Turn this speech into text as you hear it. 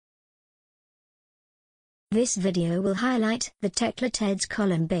This video will highlight the EN1993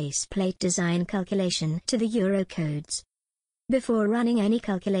 column base plate design calculation to the Euro codes. Before running any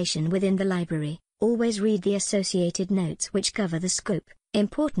calculation within the library, always read the associated notes which cover the scope,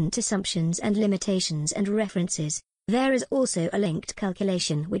 important assumptions and limitations and references. There is also a linked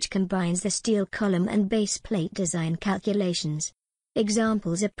calculation which combines the steel column and base plate design calculations.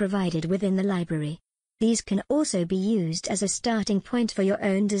 Examples are provided within the library. These can also be used as a starting point for your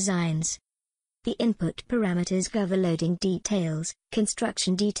own designs. The input parameters cover loading details,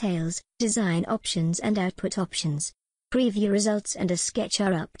 construction details, design options and output options. Preview results and a sketch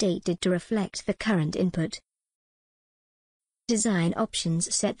are updated to reflect the current input. Design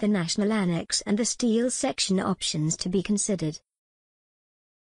options set the national annex and the steel section options to be considered.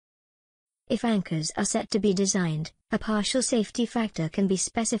 If anchors are set to be designed, a partial safety factor can be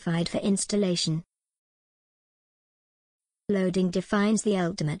specified for installation. Loading defines the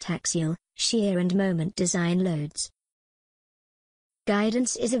ultimate axial, shear and moment design loads.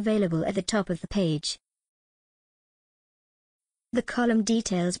 Guidance is available at the top of the page. The column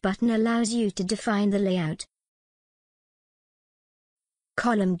details button allows you to define the layout.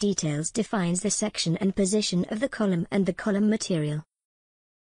 Column details defines the section and position of the column and the column material.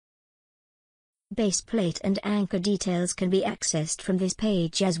 Base plate and anchor details can be accessed from this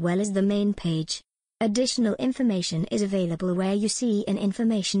page as well as the main page. Additional information is available where you see an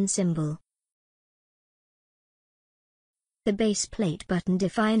information symbol. The base plate button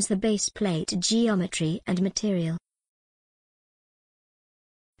defines the base plate geometry and material.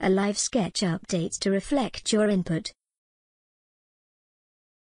 A live sketch updates to reflect your input.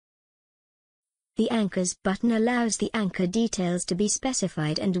 The anchors button allows the anchor details to be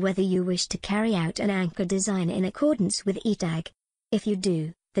specified and whether you wish to carry out an anchor design in accordance with etag. If you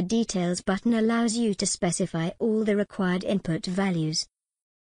do, the details button allows you to specify all the required input values.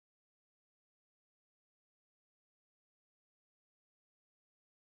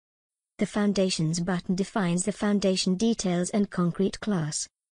 The foundations button defines the foundation details and concrete class.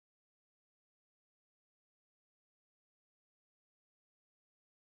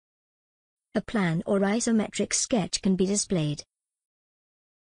 A plan or isometric sketch can be displayed.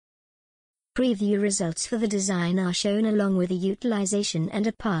 Preview results for the design are shown along with a utilization and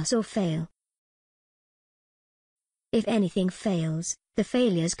a pass or fail. If anything fails, the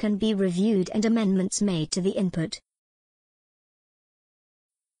failures can be reviewed and amendments made to the input.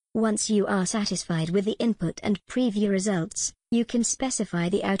 Once you are satisfied with the input and preview results, you can specify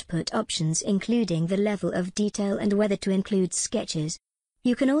the output options including the level of detail and whether to include sketches.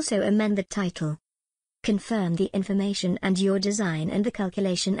 You can also amend the title. Confirm the information and your design and the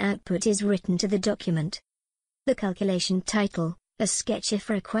calculation output is written to the document. The calculation title, a sketch if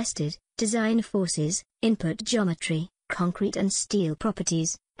requested, design forces, input geometry, concrete and steel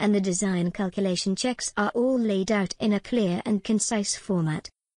properties, and the design calculation checks are all laid out in a clear and concise format.